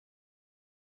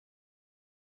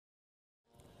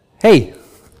Hej!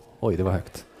 Oj, det var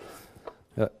högt.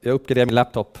 Jag uppgraderade min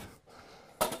laptop.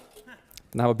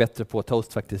 Den här var bättre på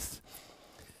toast faktiskt.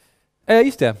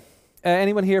 Just det.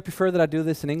 Anyone here prefer that I do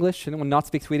this in English? Anyone not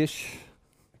speak Swedish?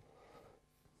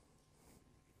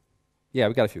 Yeah,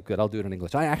 we got a few. Good, I'll do it in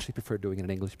English. I actually prefer doing it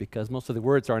in English because most of the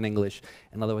words are in English,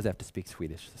 and otherwise I have to speak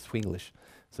Swedish, Swinglish.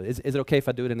 So is it okay if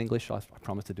I do it in English? I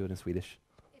promise to do it in Swedish.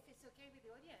 If it's okay with the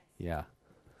audience. Yeah.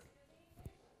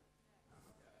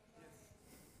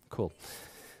 Cool.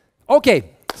 Okay,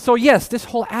 so yes, this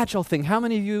whole agile thing. How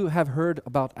many of you have heard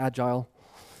about agile?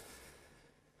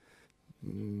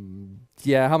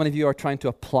 Yeah, how many of you are trying to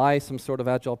apply some sort of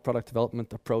agile product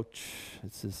development approach?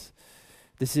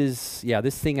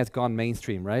 This thing has gone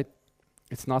mainstream, right?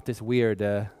 It's not this weird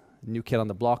new kid on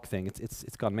the block thing.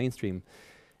 It's gone mainstream.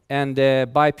 And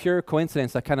by pure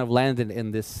coincidence, I kind of landed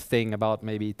in this thing about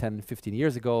maybe 10, 15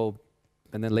 years ago,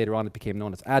 and then later on it became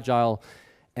known as agile.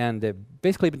 And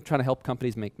basically been trying to help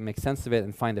companies make sense of it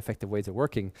and find effective ways of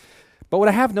working. But what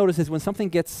I have noticed is when something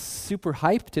gets super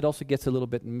hyped, it also gets a little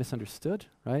bit misunderstood,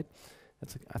 right?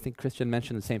 I think Christian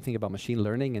mentioned the same thing about machine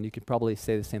learning, and you could probably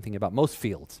say the same thing about most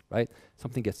fields, right?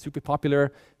 Something gets super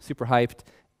popular, super hyped,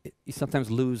 you sometimes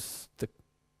lose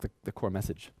the core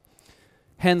message.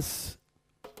 Hence,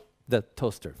 the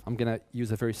toaster. I'm going to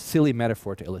use a very silly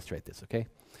metaphor to illustrate this, okay?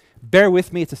 Bear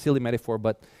with me, it's a silly metaphor,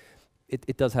 but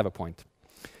it does have a point.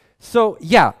 So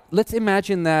yeah, let's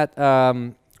imagine that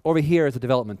over here is a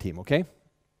development team, okay?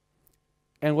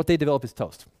 And what they develop is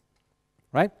toast,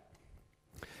 right?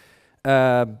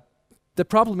 The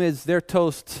problem is their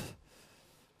toast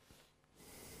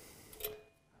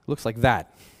looks like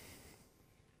that.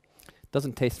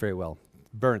 Doesn't taste very well,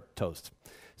 burnt toast.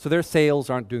 So their sales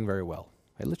aren't doing very well.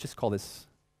 Right? Let's just call this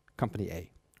company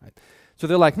A. Right? So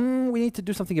they're like, we need to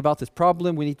do something about this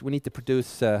problem. We need to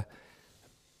produce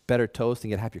better toast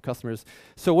and get happier customers.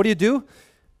 So what do?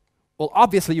 Well,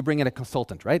 obviously you bring in a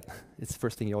consultant, right? It's the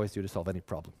first thing you always do to solve any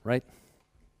problem, right?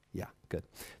 Yeah, good.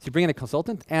 So you bring in a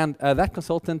consultant, and that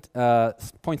consultant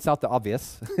points out the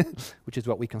obvious, which is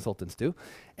what we consultants do,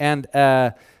 and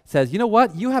says, you know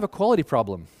what? You have a quality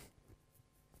problem.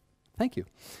 Thank you.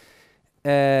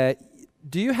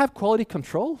 Do you have quality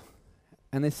control?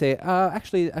 And they say,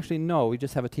 actually no, we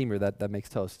just have a team here that makes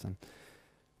toast. And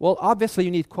well, obviously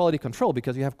you need quality control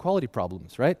because you have quality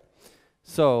problems, right?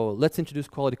 So let's introduce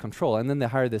quality control. And then they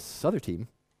hire this other team.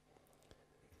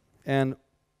 And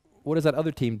what does that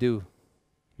other team do,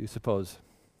 you suppose?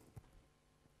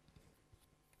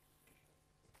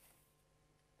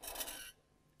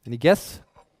 Any guess?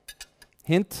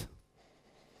 Hint?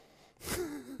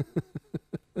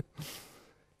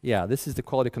 Yeah, this is the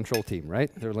quality control team,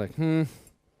 right? They're like,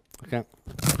 okay.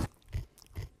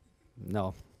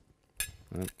 No.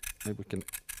 Maybe we can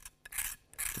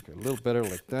make it a little better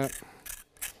like that.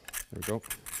 There we go.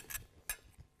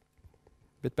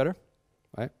 Bit better,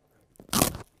 right?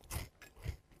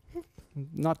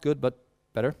 Not good, but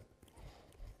better.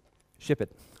 Ship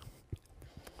it.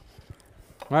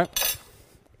 All right?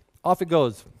 Off it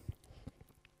goes.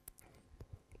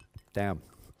 Damn.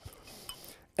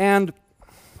 And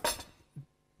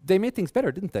they made things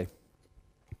better, didn't they?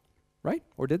 Right?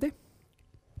 Or did they?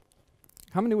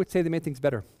 How many would say they made things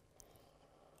better?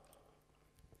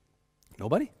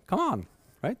 Nobody? Come on,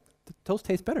 right? The toast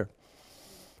tastes better.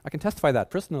 I can testify that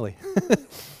personally,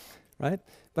 right?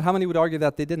 But how many would argue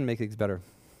that they didn't make things better?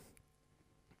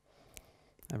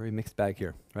 A very mixed bag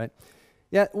here, right?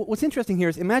 Yeah, what's interesting here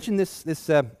is imagine this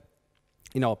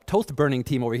toast burning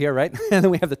team over here, right? And then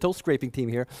we have the toast scraping team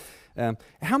here.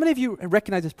 How many of you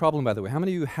recognize this problem, by the way? How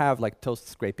many of you have like toast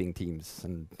scraping teams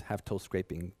and have toast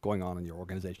scraping going on in your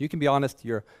organization? You can be honest,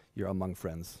 you're among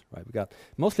friends, right? We got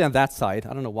mostly on that side.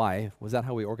 I don't know why. Was that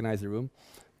how we organized the room,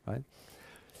 right?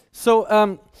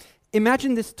 So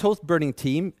imagine this toast burning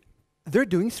team. They're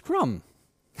doing Scrum.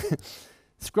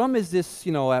 Scrum is this,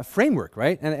 framework,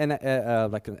 right?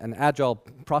 And like an agile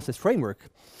process framework.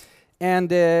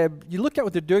 And you look at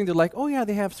what they're doing, they're like, oh yeah,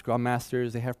 they have Scrum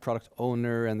Masters, they have Product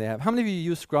Owner, and they have, how many of you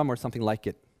use Scrum or something like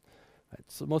it? Right,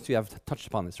 so most of you have touched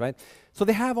upon this, right? So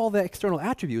they have all the external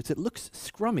attributes, it looks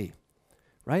Scrummy,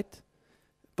 right?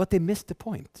 But they missed the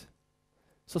point.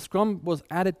 So Scrum was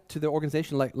added to the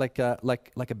organization like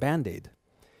a Band-Aid.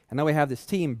 And now we have this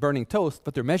team burning toast,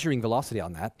 but they're measuring velocity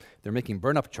on that. They're making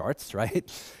burn-up charts, right?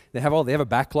 They have a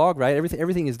backlog, right?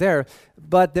 Everything is there.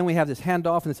 But then we have this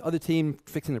handoff and this other team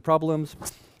fixing the problems,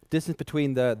 distance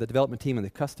between the development team and the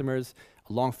customers,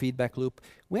 a long feedback loop.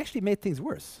 We actually made things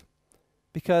worse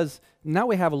because now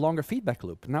we have a longer feedback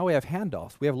loop. Now we have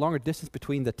handoffs. We have longer distance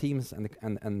between the teams and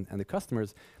the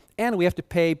customers, and we have to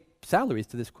pay salaries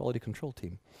to this quality control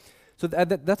team. So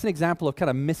that's an example of kind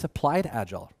of misapplied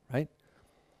agile, right?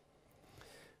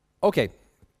 Okay.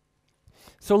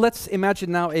 So let's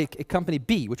imagine now a company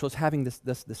B, which was having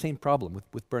the same problem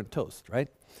with burnt toast, right?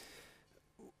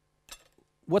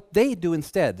 What they do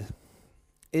instead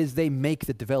is they make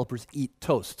the developers eat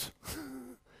toast.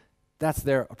 That's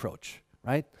their approach,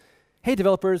 right? Hey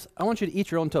developers, I want you to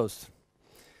eat your own toast.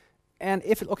 And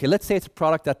okay, let's say it's a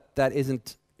product that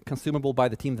isn't consumable by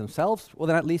the team themselves, well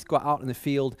then at least go out in the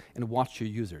field and watch your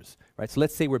users, right? So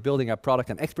let's say we're building a product,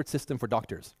 an expert system for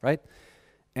doctors, right?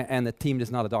 And the team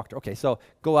is not a doctor. Okay, so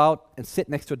go out and sit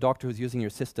next to a doctor who's using your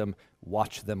system,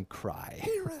 watch them cry,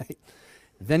 right?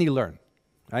 Then you learn,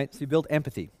 right? So you build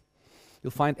empathy. You'll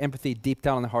find empathy deep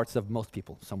down in the hearts of most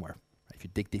people somewhere, right? If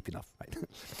you dig deep enough, right?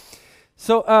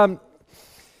 So,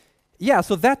 yeah,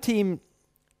 so that team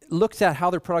looks at how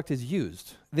their product is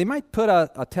used. They might put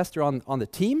a tester on the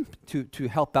team to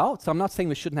help out. So I'm not saying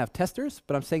we shouldn't have testers,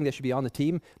 but I'm saying they should be on the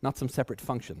team, not some separate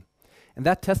function. And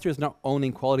that tester is not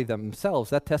owning quality themselves.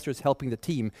 That tester is helping the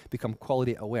team become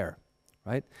quality aware,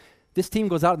 right? This team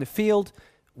goes out in the field,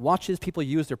 watches people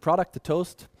use their product, the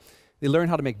toast. They learn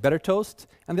how to make better toast.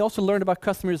 And they also learn about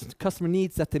customer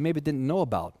needs that they maybe didn't know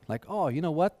about. Like, oh, you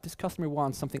know what? This customer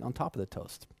wants something on top of the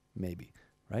toast, maybe,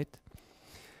 right?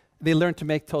 They learn to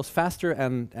make toast faster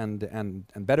and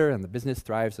better, and the business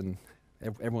thrives, and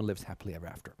everyone lives happily ever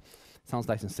after. Sounds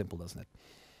nice and simple, doesn't it?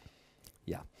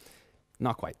 Yeah.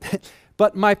 Not quite.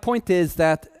 But my point is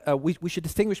that we should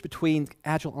distinguish between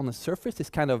agile on the surface,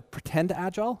 this kind of pretend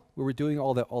agile, where we're doing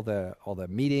all the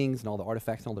meetings and all the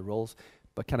artifacts and all the roles,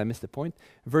 but kind of miss the point,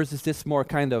 versus this more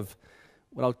kind of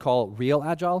what I would call real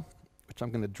agile, which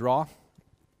I'm going to draw.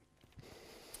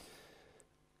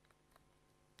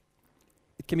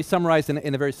 It can be summarized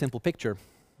in a very simple picture.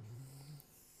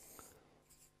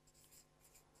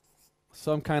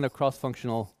 Some kind of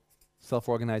cross-functional,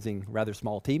 self-organizing, rather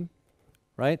small team.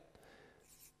 Right?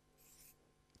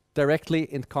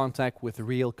 Directly in contact with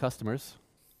real customers,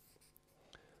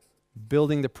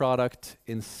 building the product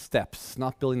in steps,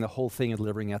 not building the whole thing and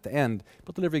delivering at the end,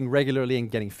 but delivering regularly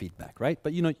and getting feedback, right?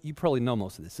 But you probably know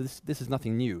most of this, so this is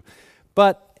nothing new.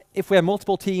 But if we have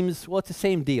multiple teams, well, it's the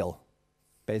same deal,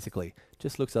 basically.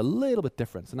 Just looks a little bit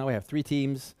different. So now we have 3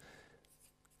 teams,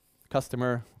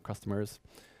 customers,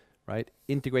 right?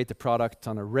 Integrate the product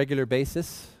on a regular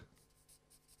basis,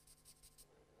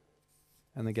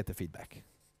 and then get the feedback.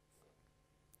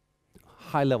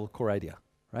 High-level core idea,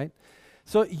 right?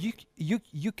 So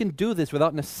you can do this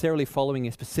without necessarily following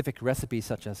a specific recipe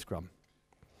such as Scrum.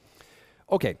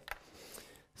 Okay,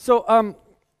 so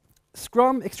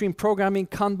Scrum, extreme programming,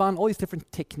 Kanban, all these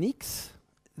different techniques,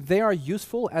 they are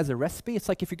useful as a recipe. It's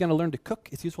like if you're going to learn to cook,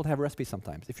 it's useful to have a recipe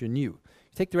sometimes. If you're new,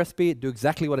 you take the recipe, do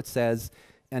exactly what it says,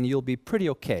 and you'll be pretty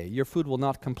okay. Your food will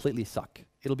not completely suck.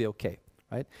 It'll be okay.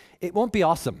 Right? It won't be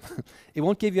awesome. It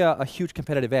won't give you a huge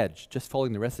competitive edge just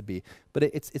following the recipe, but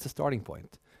it's a starting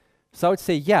point. So I would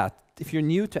say, yeah, if you're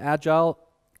new to Agile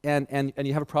and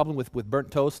you have a problem with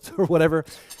burnt toast or whatever,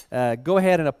 go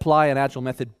ahead and apply an Agile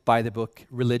method by the book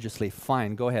religiously.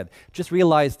 Fine, go ahead. Just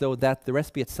realize, though, that the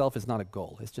recipe itself is not a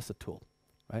goal. It's just a tool,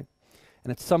 right?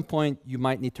 And at some point, you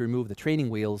might need to remove the training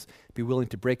wheels, be willing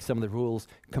to break some of the rules,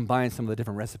 combine some of the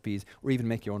different recipes, or even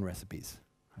make your own recipes.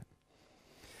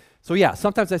 So yeah,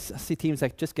 sometimes I see teams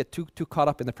that just get too caught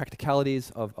up in the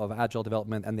practicalities of Agile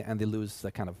development and they lose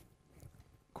the kind of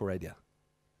core idea.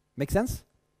 Make sense?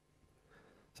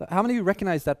 So how many of you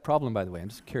recognize that problem, by the way? I'm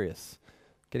just curious.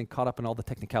 Getting caught up in all the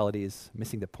technicalities,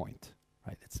 missing the point.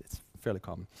 Right? It's fairly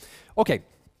common. Okay.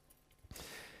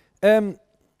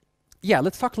 Yeah,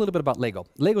 let's talk a little bit about Lego.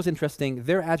 Lego's interesting.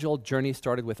 Their Agile journey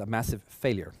started with a massive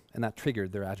failure, and that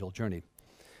triggered their Agile journey.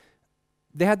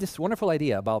 They had this wonderful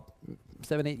idea about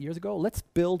 7-8 years ago. Let's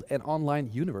build an online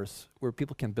universe where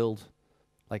people can build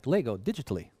like Lego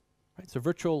digitally. Right? So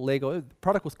virtual Lego, the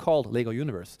product was called Lego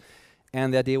Universe.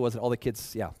 And the idea was that all the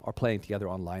kids, are playing together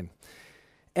online.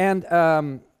 And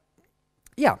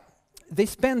they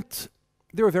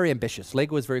were very ambitious.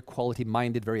 Lego is very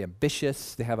quality-minded, very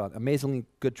ambitious. They have an amazingly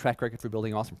good track record for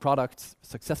building awesome products,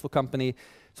 successful company.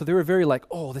 So they were very like,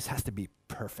 oh, this has to be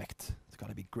perfect. It's got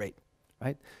to be great,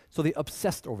 right? So they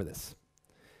obsessed over this.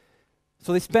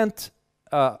 So they spent,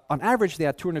 on average, they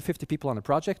had 250 people on the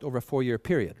project over a 4-year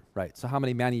period, right? So how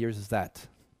many man-years is that?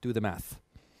 Do the math.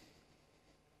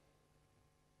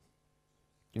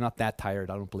 You're not that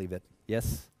tired, I don't believe it.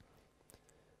 Yes?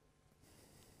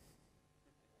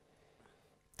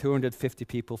 250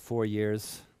 people, 4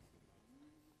 years.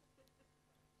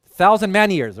 1,000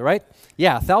 man-years, all right?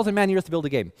 Yeah, 1,000 man-years to build a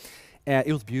game.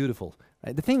 It was beautiful,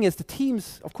 Right? The thing is, the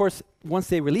teams, of course, once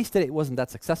they released it, it wasn't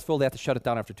that successful. They had to shut it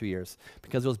down after 2 years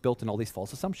because it was built on all these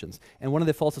false assumptions. And one of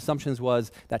the false assumptions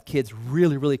was that kids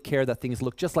really, really care that things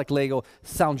look just like Lego,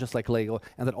 sound just like Lego,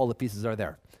 and that all the pieces are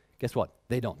there. Guess what?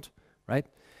 They don't, right?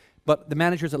 But the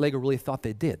managers at Lego really thought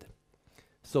they did.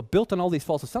 So built on all these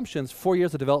false assumptions, 4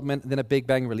 years of development, then a big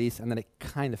bang release, and then it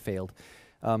kind of failed.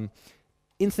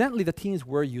 Incidentally, the teams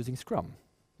were using Scrum,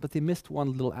 but they missed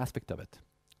one little aspect of it.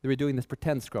 They were doing this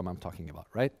pretend Scrum I'm talking about,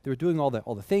 right? They were doing all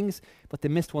the things, but they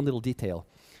missed one little detail,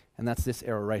 and that's this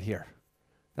arrow right here.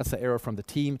 That's the arrow from the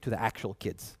team to the actual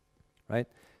kids, right?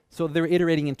 So they were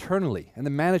iterating internally, and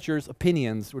the managers'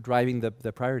 opinions were driving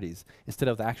the priorities instead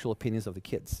of the actual opinions of the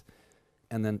kids.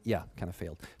 And then, yeah, kind of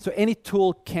failed. So any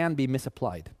tool can be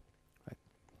misapplied, right?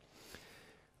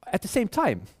 At the same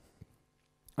time,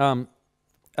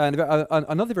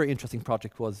 another very interesting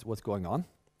project was going on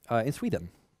in Sweden.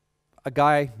 A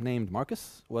guy named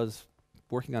Marcus was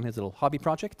working on his little hobby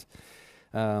project,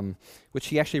 which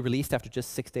he actually released after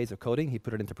just 6 days of coding. He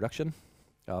put it into production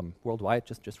worldwide,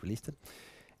 just released it.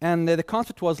 And the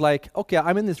concept was like, okay,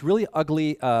 I'm in this really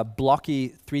ugly,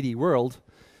 blocky 3D world,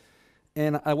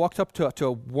 and I walked up to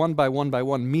a 1 by 1 by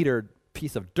 1 meter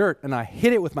piece of dirt, and I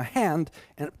hit it with my hand,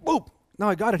 and boom, now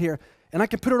I got it here, and I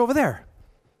can put it over there.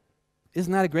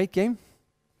 Isn't that a great game?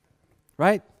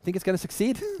 Right? Think it's going to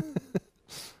succeed?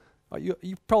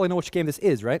 You probably know which game this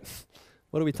is, right?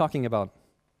 What are we talking about?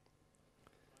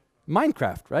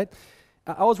 Minecraft, right?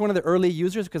 I was one of the early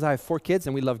users because I have 4 kids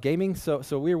and we love gaming, so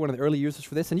we were one of the early users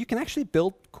for this, and you can actually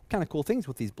build kind of cool things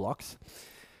with these blocks.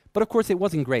 But of course it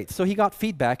wasn't great, so he got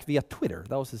feedback via Twitter.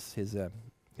 That was his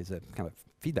kind of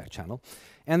feedback channel.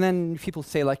 And then people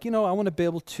say like, you know, I want to be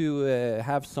able to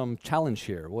have some challenge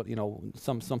here. What, you know,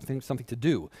 something to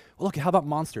do. Well, okay, how about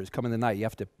monsters come in the night? You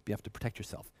have to protect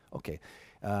yourself. Okay,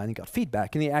 and he got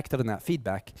feedback, and he acted on that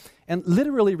feedback, and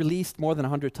literally released more than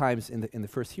 100 times in the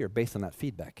first year based on that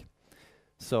feedback.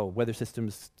 So weather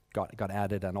systems got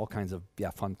added and all kinds of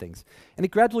fun things. And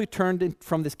it gradually turned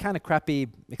from this kind of crappy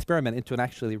experiment into an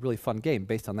actually really fun game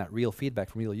based on that real feedback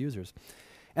from real users.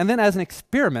 And then as an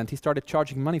experiment, he started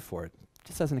charging money for it,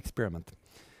 just as an experiment,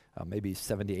 maybe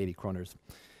 70, 80 kroners.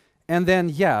 And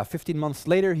then, 15 months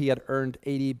later, he had earned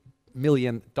 $80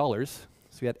 million.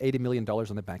 So he had $80 million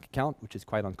on the bank account, which is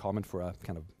quite uncommon for a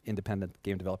kind of independent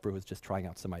game developer who's just trying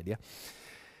out some idea.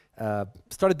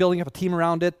 Started building up a team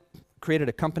around it, created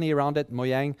a company around it,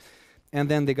 Mojang, and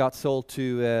then they got sold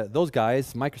to those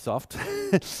guys, Microsoft,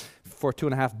 for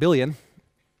 $2.5 billion.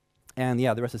 And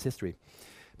the rest is history.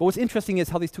 But what's interesting is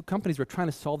how these two companies were trying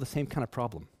to solve the same kind of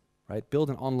problem, right? Build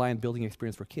an online building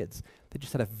experience for kids. They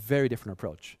just had a very different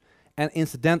approach. And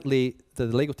incidentally, the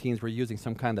Lego teams were using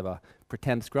some kind of a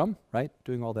pretend Scrum, right?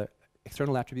 Doing all the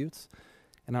external attributes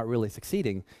and not really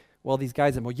succeeding. Well, these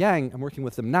guys at Mojang, I'm working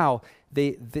with them now,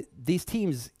 these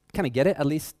teams kind of get it, at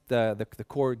least the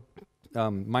core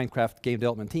Minecraft game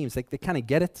development teams, they kind of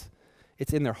get it.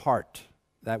 It's in their heart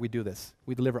that we do this.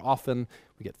 We deliver often,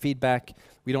 we get feedback,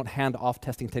 we don't hand off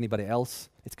testing to anybody else.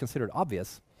 It's considered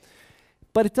obvious.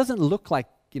 But it doesn't look like,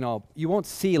 you won't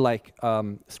see like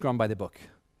Scrum by the book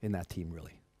in that team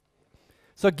really.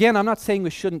 So again, I'm not saying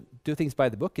we shouldn't do things by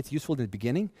the book. It's useful in the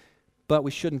beginning, but we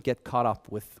shouldn't get caught up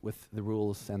with the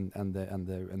rules and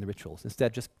the rituals.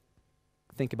 Instead, just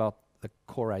think about the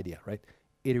core idea, right?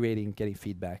 Iterating, getting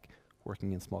feedback,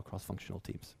 working in small cross-functional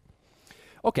teams.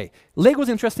 Okay, Lego's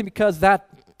interesting because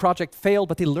that project failed,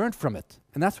 but they learned from it.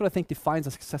 And that's what I think defines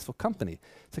a successful company.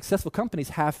 Successful companies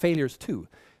have failures too,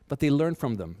 but they learn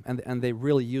from them, and they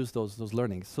really use those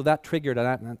learnings. So that triggered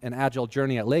an agile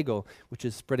journey at Lego, which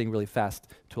is spreading really fast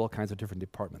to all kinds of different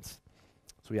departments.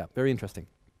 So very interesting.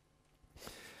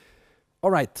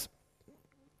 All right.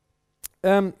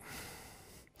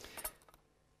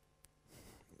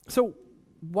 So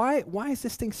why is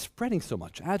this thing spreading so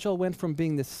much? Agile went from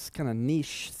being this kind of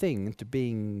niche thing to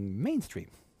being mainstream.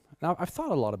 Now, I've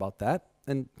thought a lot about that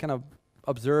and kind of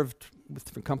observed with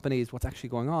different companies what's actually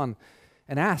going on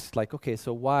and asked, like, okay,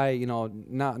 so why,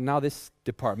 now this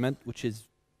department, which is,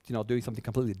 doing something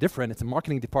completely different, it's a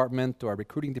marketing department or a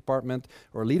recruiting department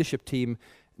or a leadership team,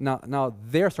 now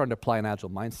they're starting to apply an Agile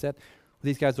mindset.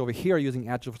 These guys over here are using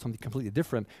Agile for something completely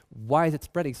different. Why is it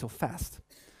spreading so fast?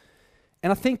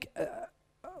 And I think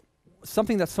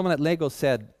something that someone at Lego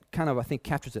said kind of, I think,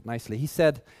 captures it nicely. He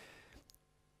said,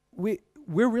 we're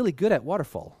really good at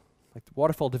waterfall. Like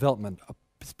waterfall development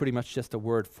is pretty much just a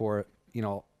word for,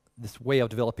 this way of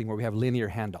developing where we have linear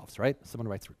handoffs, right? Someone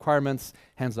writes requirements,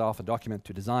 hands off a document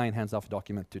to design, hands off a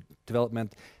document to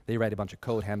development. They write a bunch of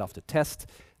code, hand off to test.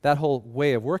 That whole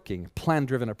way of working,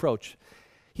 plan-driven approach.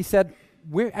 He said,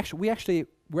 we're actually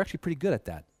pretty good at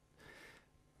that.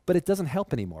 But it doesn't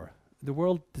help anymore. The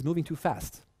world is moving too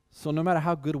fast. So no matter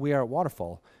how good we are at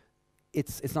waterfall,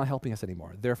 it's not helping us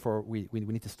anymore. Therefore, we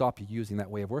need to stop using that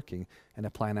way of working and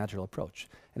apply an agile approach.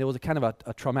 And it was a kind of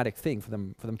a traumatic thing for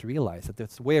them to realize that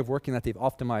this way of working that they've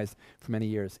optimized for many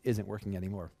years isn't working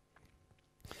anymore.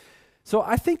 So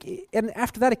I think, and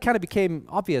after that, it kind of became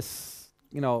obvious.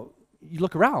 You know, you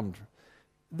look around,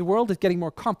 the world is getting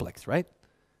more complex, right?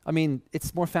 I mean,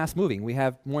 it's more fast-moving. We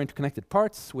have more interconnected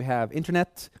parts. We have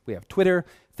internet. We have Twitter.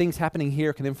 Things happening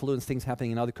here can influence things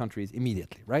happening in other countries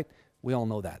immediately, right? We all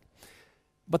know that.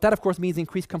 But that, of course, means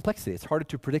increased complexity. It's harder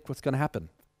to predict what's going to happen,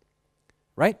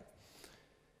 right?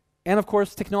 And, of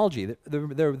course, technology, the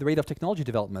rate of technology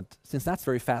development, since that's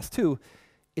very fast too,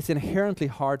 it's inherently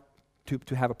hard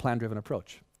to have a plan-driven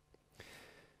approach.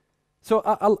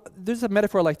 So there's a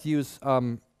metaphor I like to use.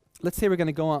 Let's say we're going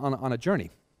to go on a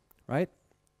journey, right?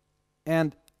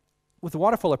 And with the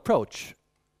waterfall approach,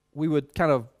 we would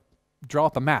kind of draw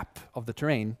up a map of the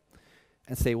terrain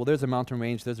and say, well, there's a mountain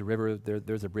range, there's a river,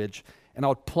 there's a bridge, and I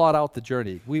would plot out the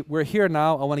journey. We're here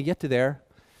now, I want to get to there,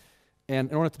 and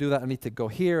in order to do that, I need to go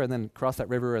here and then cross that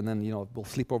river, and then we'll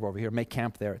sleep over here, make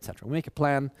camp there, etc. We make a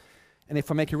plan, and if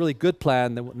I make a really good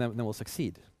plan, then we'll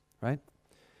succeed, right?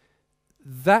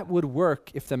 That would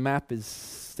work if the map is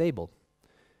stable.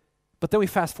 But then we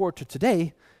fast forward to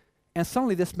today, and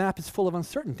suddenly this map is full of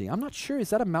uncertainty. I'm not sure,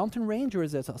 is that a mountain range or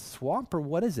is it a swamp or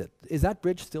what is it? Is that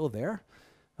bridge still there?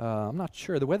 I'm not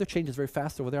sure. The weather changes very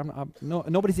fast over there.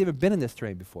 Nobody's even been in this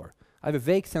terrain before. I have a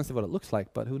vague sense of what it looks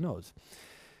like, but who knows?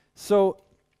 So,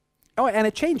 and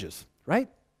it changes, right?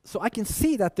 So I can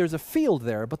see that there's a field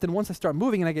there, but then once I start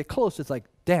moving and I get close, it's like,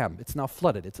 damn, it's now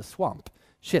flooded. It's a swamp.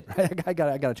 Shit, right? I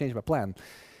gotta change my plan.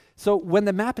 So when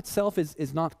the map itself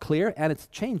is not clear and it's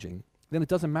changing, then it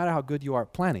doesn't matter how good you are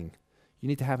at planning. You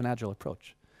need to have an agile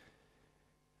approach.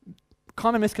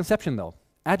 Common misconception though,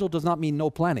 agile does not mean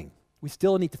no planning. We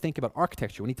still need to think about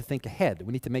architecture. We need to think ahead.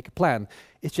 We need to make a plan.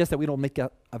 It's just that we don't make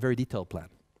a very detailed plan.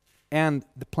 And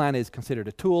the plan is considered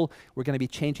a tool. We're going to be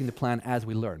changing the plan as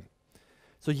we learn.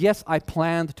 So yes, I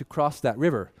planned to cross that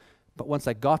river, but once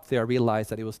I got there, I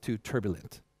realized that it was too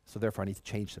turbulent. So therefore, I need to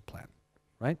change the plan,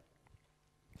 right?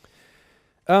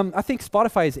 I think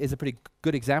Spotify is a pretty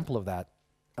good example of that.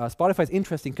 Spotify is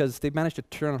interesting because they've managed to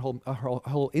turn a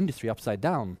whole industry upside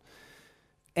down.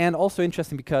 And also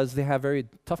interesting because they have very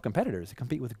tough competitors. They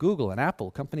compete with Google and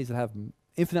Apple, companies that have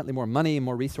infinitely more money,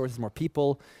 more resources, more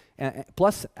people.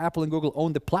 Plus, Apple and Google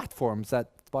own the platforms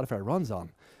that Spotify runs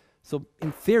on. So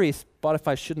in theory,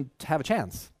 Spotify shouldn't have a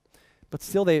chance. But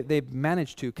still, they've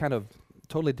managed to kind of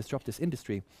totally disrupt this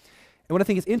industry. And what I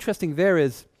think is interesting there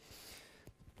is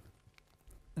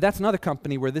that's another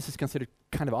company where this is considered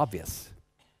kind of obvious.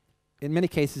 In many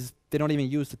cases, they don't even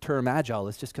use the term agile.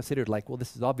 It's just considered like, well,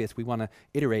 this is obvious. We want to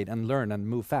iterate and learn and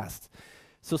move fast.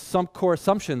 So some core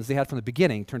assumptions they had from the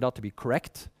beginning turned out to be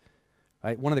correct.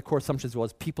 Right? One of the core assumptions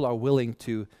was people are willing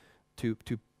to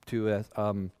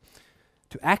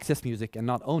access music and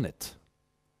not own it.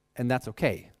 And that's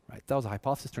okay. Right? That was a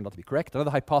hypothesis, turned out to be correct.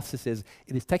 Another hypothesis is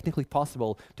it is technically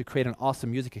possible to create an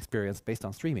awesome music experience based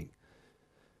on streaming.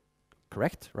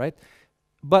 Correct, right?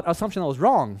 But assumption that was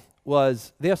wrong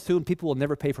was they assumed people will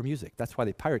never pay for music. That's why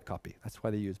they pirate copy. That's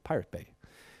why they use Pirate Bay.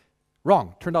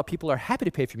 Wrong. Turned out people are happy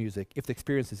to pay for music if the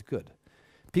experience is good.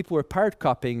 People were pirate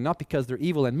copying not because they're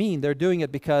evil and mean. They're doing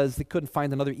it because they couldn't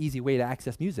find another easy way to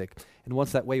access music. And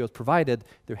once that way was provided,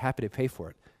 they're happy to pay for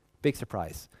it. Big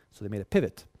surprise. So they made a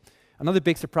pivot. Another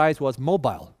big surprise was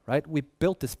mobile, right? We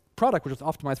built this product which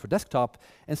was optimized for desktop,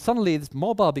 and suddenly this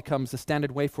mobile becomes the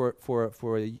standard way for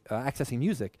accessing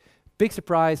music. Big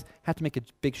surprise, had to make a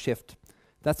big shift.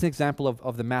 That's an example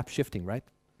of the map shifting, right?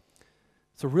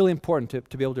 So really important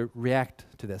to be able to react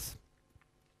to this.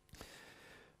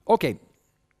 Okay.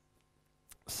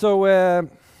 So,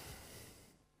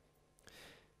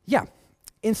 yeah.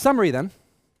 In summary then,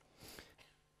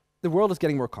 the world is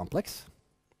getting more complex.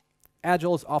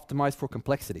 Agile is optimized for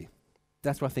complexity.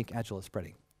 That's why I think Agile is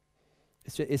spreading.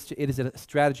 It is a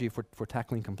strategy for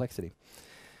tackling complexity.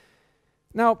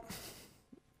 Now,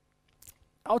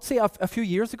 I would say a few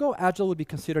years ago, Agile would be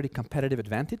considered a competitive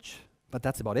advantage, but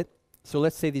that's about it. So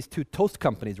let's say these two toast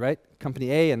companies, right?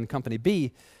 Company A and Company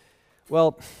B.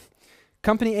 Well,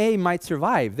 Company A might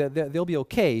survive. They'll be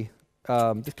okay.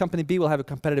 This Company B will have a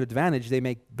competitive advantage. They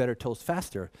make better toast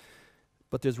faster,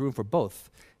 but there's room for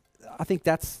both. I think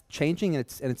that's changing, and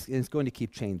it's going to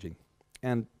keep changing.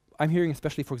 And I'm hearing,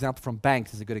 especially, for example, from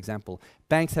banks is a good example.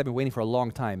 Banks have been waiting for a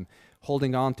long time,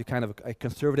 holding on to kind of a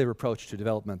conservative approach to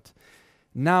development.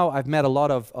 Now I've met a lot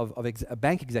of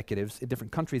bank executives in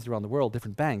different countries around the world,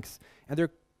 different banks, and they're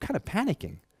kind of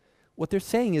panicking. what they're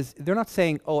saying is, they're not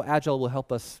saying, oh, Agile will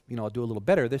help us, do a little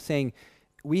better. They're saying,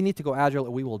 we need to go Agile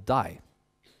or we will die,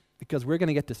 because we're going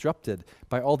to get disrupted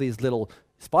by all these little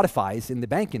Spotifys in the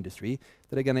bank industry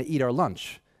that are going to eat our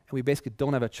lunch, and we basically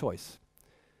don't have a choice.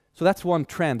 So that's one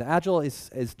trend. Agile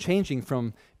is changing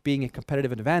from being a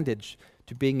competitive advantage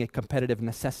to being a competitive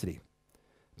necessity.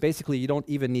 Basically, you don't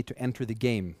even need to enter the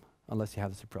game unless you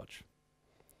have this approach.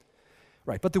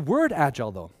 Right, but the word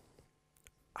Agile, though,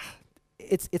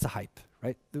 it's a hype,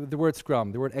 right? The word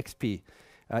Scrum, the word XP,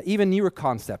 even newer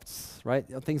concepts, right?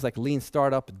 Things like Lean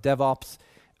Startup, DevOps.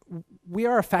 We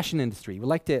are a fashion industry. We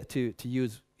like to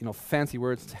use fancy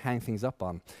words to hang things up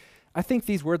on. I think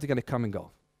these words are going to come and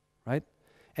go, right?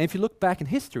 And if you look back in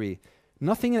history,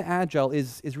 nothing in Agile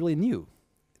is really new.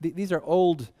 These are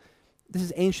old, this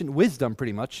is ancient wisdom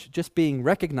pretty much, just being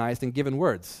recognized and given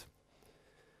words.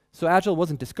 So Agile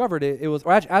wasn't discovered,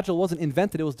 Agile wasn't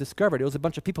invented, it was discovered. It was a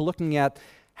bunch of people looking at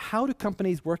how do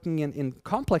companies working in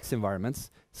complex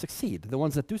environments succeed? The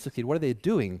ones that do succeed, what are they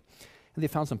doing? And they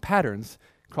found some patterns,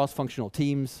 cross-functional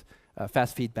teams,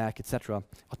 fast feedback, etc.,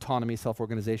 autonomy,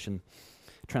 self-organization,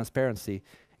 transparency,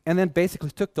 and then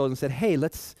basically took those and said, hey,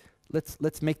 let's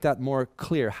make that more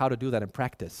clear how to do that in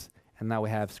practice. And now we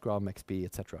have Scrum, XP,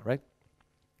 etc., right?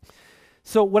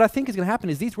 So what I think is going to happen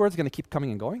is these words are going to keep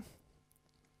coming and going.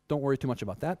 Don't worry too much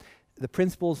about that. The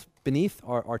principles beneath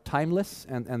are timeless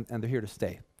and they're here to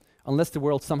stay. Unless the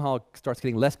world somehow starts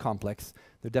getting less complex,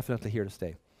 they're definitely here to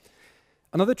stay.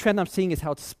 Another trend I'm seeing is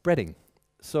how it's spreading.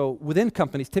 So within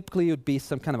companies, typically it would be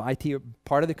some kind of IT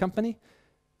part of the company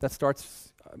that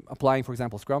starts applying, for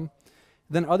example, Scrum.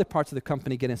 Then other parts of the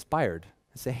company get inspired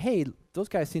and say, hey, those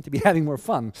guys seem to be having more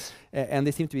fun and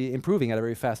they seem to be improving at a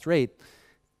very fast rate.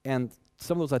 And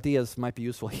some of those ideas might be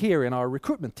useful here in our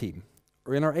recruitment team,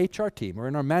 or in our HR team, or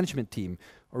in our management team,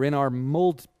 or in our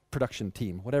mold production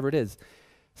team, whatever it is.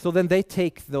 So then they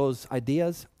take those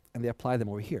ideas and they apply them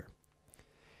over here.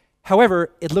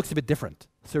 However, it looks a bit different.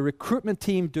 So a recruitment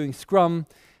team doing Scrum,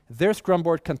 their Scrum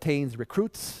board contains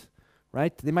recruits,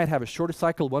 right? They might have a shorter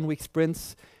cycle, 1-week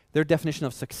sprints. Their definition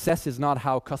of success is not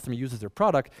how customer uses their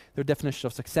product. Their definition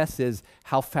of success is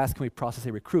how fast can we process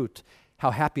a recruit?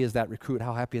 How happy is that recruit?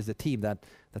 How happy is the team that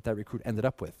recruit ended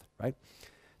up with, right?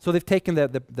 So they've taken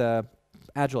the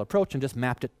Agile approach and just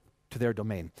mapped it to their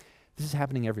domain. This is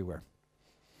happening everywhere.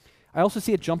 I also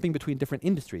see it jumping between different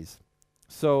industries.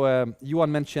 So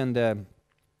Johan mentioned the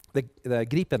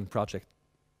Gripen project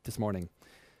this morning.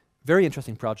 Very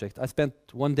interesting project. I spent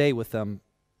one day with them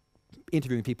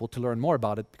interviewing people to learn more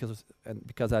about it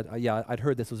because I'd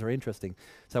heard this was very interesting.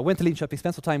 So I went to Linköping,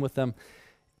 spent some time with them,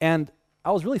 and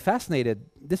I was really fascinated.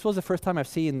 This was the first time I've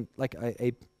seen like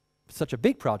such a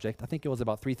big project. I think it was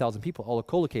about 3,000 people all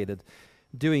co-located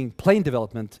doing plane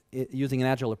development using an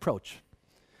Agile approach.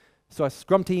 So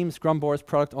Scrum teams, Scrum boards,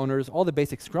 product owners, all the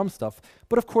basic Scrum stuff.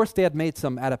 But of course they had made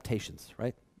some adaptations,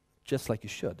 right? Just like you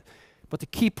should. But the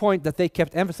key point that they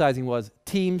kept emphasizing was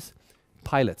teams,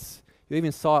 pilots. You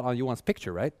even saw it on Johan's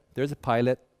picture, right? There's a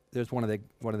pilot, there's one of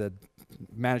the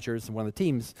managers and one of the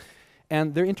teams,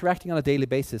 and they're interacting on a daily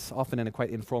basis, often in a quite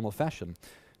informal fashion.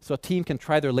 So a team can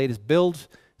try their latest build,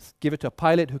 give it to a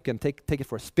pilot who can take it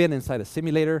for a spin inside a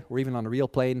simulator or even on a real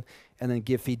plane, and then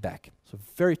give feedback. So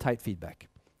very tight feedback.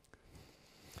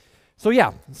 So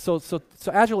yeah, so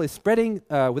Agile is spreading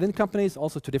within companies,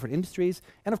 also to different industries,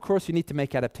 and of course you need to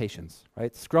make adaptations,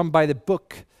 right? Scrum by the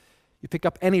book. You pick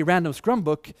up any random Scrum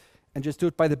book and just do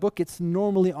it by the book. It's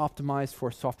normally optimized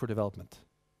for software development,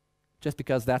 just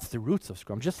because that's the roots of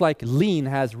Scrum. Just like Lean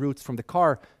has roots from the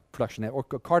car production or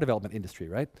car development industry,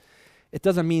 right? It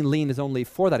doesn't mean Lean is only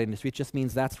for that industry, it just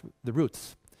means that's the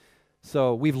roots.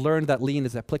 So we've learned that Lean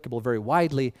is applicable very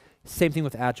widely. Same thing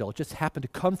with Agile. It just happened to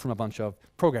come from a bunch of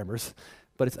programmers,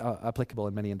 but it's applicable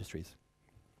in many industries.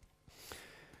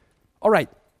 All right.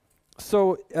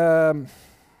 So,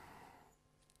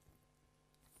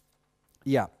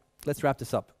 yeah, let's wrap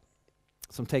this up.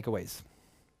 Some takeaways.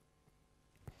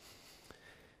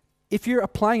 If you're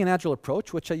applying an Agile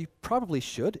approach, which you probably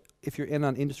should if you're in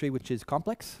an industry which is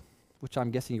complex, which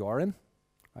I'm guessing you are in,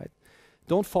 right?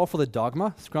 Don't fall for the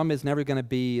dogma. Scrum is never going to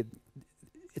be,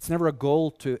 it's never a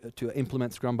goal to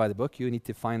implement Scrum by the book. You need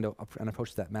to find an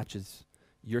approach that matches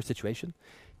your situation.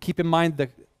 Keep in mind the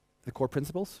core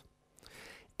principles.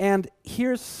 And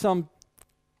here's some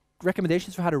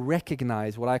recommendations for how to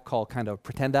recognize what I call kind of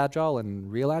pretend Agile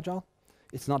and real Agile.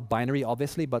 It's not binary,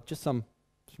 obviously, but just some.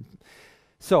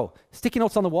 So, sticky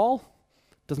notes on the wall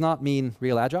does not mean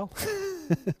real Agile.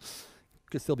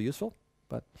 Could still be useful,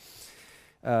 but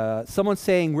someone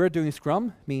saying we're doing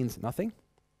Scrum means nothing.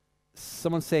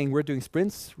 Someone saying we're doing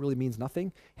sprints really means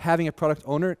nothing. Having a product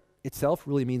owner itself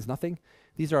really means nothing.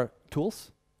 These are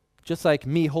tools. Just like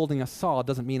me holding a saw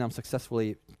doesn't mean I'm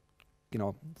successfully,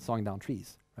 sawing down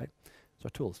trees, right? These are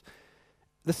tools.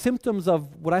 The symptoms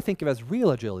of what I think of as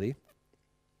real agility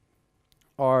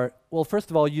are, well, first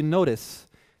of all, you notice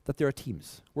that there are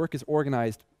teams. Work is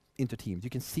organized into teams. You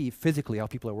can see physically how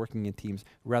people are working in teams,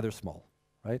 rather small,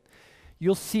 right?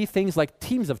 You'll see things like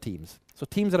teams of teams. So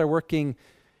teams that are working,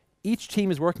 each team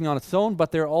is working on its own,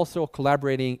 but they're also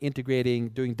collaborating, integrating,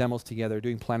 doing demos together,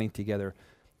 doing planning together,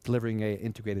 delivering an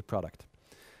integrated product.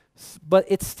 But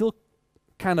it's still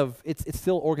it's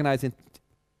still organized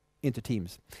into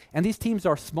teams. And these teams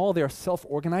are small, they are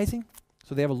self-organizing,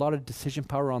 so they have a lot of decision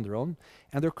power on their own,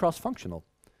 and they're cross-functional.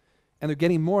 And they're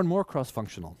getting more and more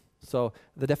cross-functional. So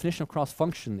the definition of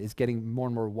cross-function is getting more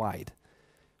and more wide.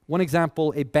 One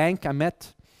example, a bank I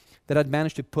met that had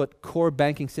managed to put core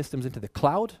banking systems into the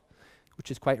cloud, which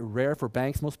is quite rare for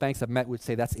banks. Most banks I've met would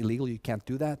say that's illegal, you can't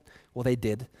do that. Well, they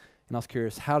did. And I was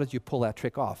curious, how did you pull that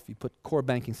trick off? You put core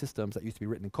banking systems that used to be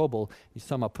written in COBOL, you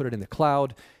somehow put it in the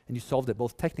cloud, and you solved it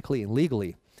both technically and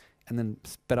legally, and then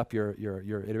sped up your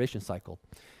iteration cycle.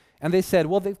 And they said,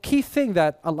 well, the key thing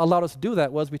that allowed us to do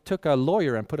that was we took a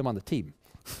lawyer and put him on the team.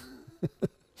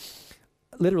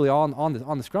 Literally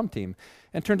on the Scrum team.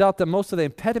 And it turned out that most of the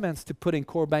impediments to putting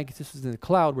core banking systems in the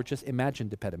cloud were just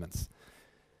imagined impediments.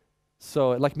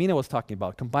 So like Mina was talking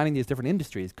about, combining these different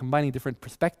industries, combining different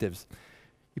perspectives.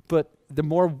 You put the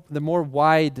more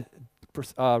wide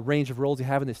range of roles you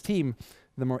have in this team,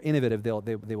 the more innovative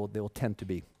they will tend to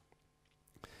be.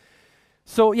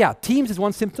 So yeah, teams is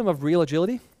one symptom of real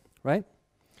agility, right?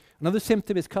 Another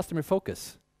symptom is customer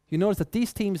focus. You notice that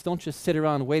these teams don't just sit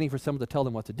around waiting for someone to tell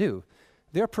them what to do.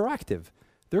 They're proactive.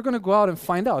 They're going to go out and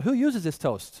find out who uses this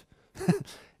toast,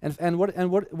 and what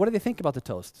do they think about the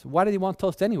toast? Why do they want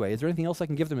toast anyway? Is there anything else I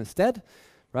can give them instead?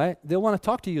 Right? They'll want to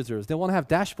talk to users. They'll want to have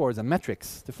dashboards and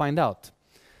metrics to find out.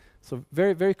 So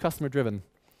very, very customer driven.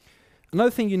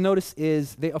 Another thing you notice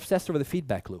is they obsess over the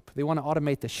feedback loop. They want to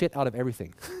automate the shit out of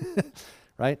everything.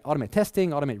 Right? Automate testing,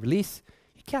 automate release.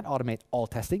 You can't automate all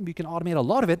testing, but you can automate a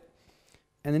lot of it,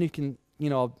 and then you can,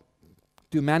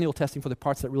 do manual testing for the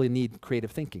parts that really need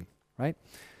creative thinking, right?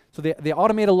 So they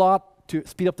automate a lot to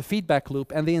speed up the feedback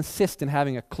loop, and they insist in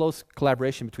having a close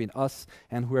collaboration between us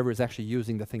and whoever is actually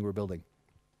using the thing we're building.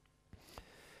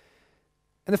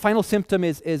 And the final symptom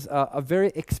is a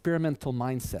very experimental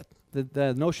mindset.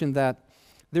 The notion that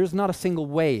there's not a single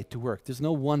way to work. There's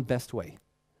no one best way.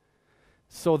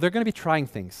 So they're going to be trying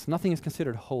things. Nothing is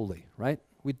considered holy, right?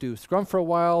 We do Scrum for a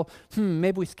while.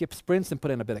 Maybe we skip sprints and put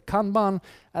in a bit of Kanban.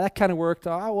 That kind of worked.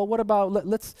 Well, what about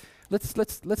let's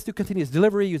do continuous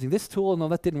delivery using this tool. No,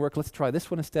 that didn't work. Let's try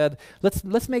this one instead.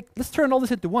 Let's turn all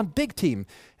this into one big team.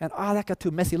 And that got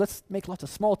too messy. Let's make lots of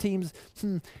small teams.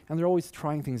 And they're always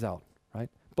trying things out, right?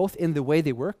 Both in the way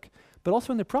they work, but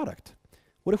also in their product.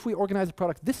 What if we organize the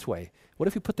product this way? What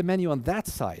if we put the menu on that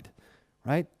side,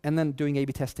 right? And then doing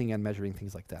A/B testing and measuring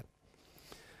things like that.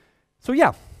 So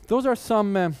yeah, those are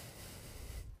some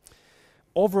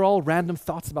overall random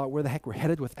thoughts about where the heck we're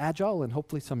headed with Agile, and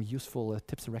hopefully some useful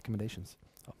tips and recommendations.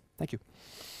 So, thank you.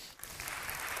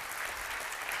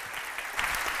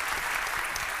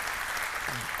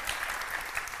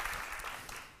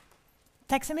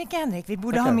 Tack så mycket, Henrik. Vi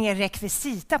borde ha mer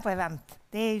rekvisita på event.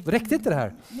 Räckte inte det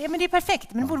här? Ja, men det är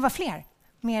perfekt, men det borde vara fler.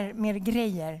 Mer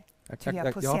grejer. Jag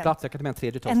har plats, jag kan ta med en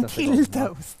tredje toast. En till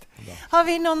toast. Har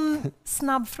vi någon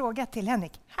snabb fråga till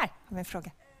Henrik? Här har vi en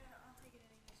fråga.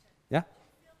 Ja.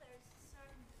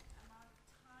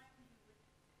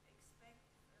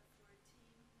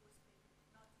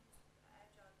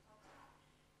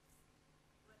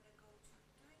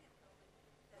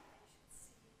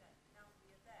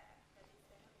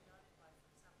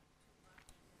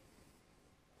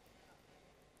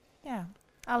 Yeah,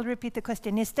 I'll repeat the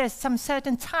question. Is there some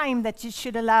certain time that you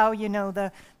should allow,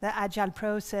 the agile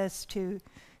process to,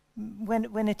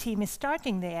 when a team is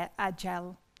starting the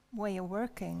agile way of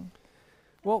working?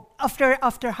 Well,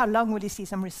 after how long will you see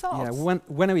some results? Yeah,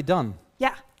 when are we done?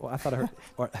 Yeah. Well, I thought I heard.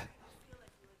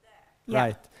 Yeah,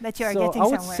 right. That you are so getting I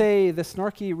would somewhere. say the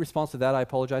snarky response to that, I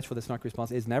apologize for the snarky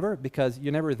response, is never, because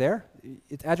you're never there.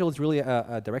 Agile is really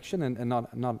a direction and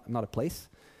not a place.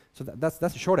 So that's the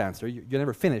short answer. You're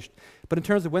never finished. But in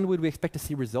terms of when would we expect to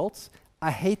see results, I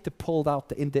hate to pull out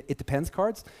the it depends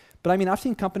cards. But I mean, I've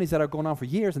seen companies that are going on for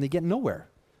years and they get nowhere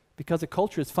because the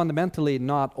culture is fundamentally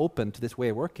not open to this way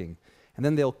of working. And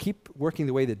then they'll keep working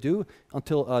the way they do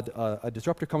until a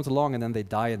disruptor comes along, and then they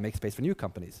die and make space for new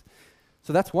companies.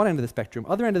 So that's one end of the spectrum.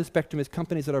 Other end of the spectrum is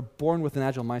companies that are born with an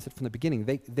agile mindset from the beginning.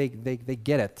 They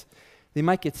get it. They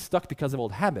might get stuck because of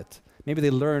old habit, Maybe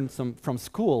they learned from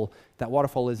school that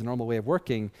waterfall is a normal way of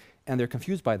working, and they're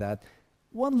confused by that.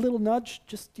 One little nudge,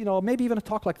 just maybe even a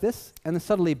talk like this, and then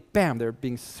suddenly, bam, they're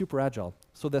being super agile.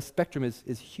 So the spectrum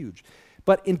is huge.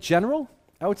 But in general,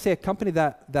 I would say a company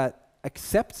that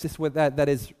accepts this, that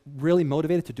is really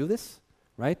motivated to do this,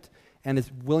 right, and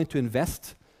is willing to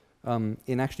invest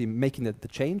in actually making the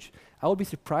change, I would be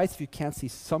surprised if you can't see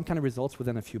some kind of results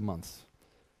within a few months,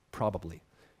 probably.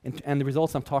 And the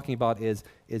results I'm talking about is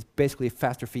basically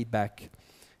faster feedback,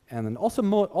 and then also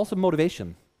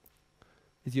motivation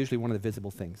is usually one of the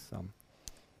visible things.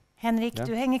 Henrik,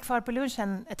 du hänger kvar på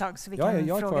lunchen ett tag så vi kan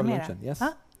jag är fråga kvar mer. Lunchen, yes.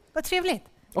 Vad trevligt.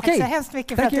 Okej, Tack så hemskt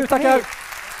mycket för att du kom tackar. hit.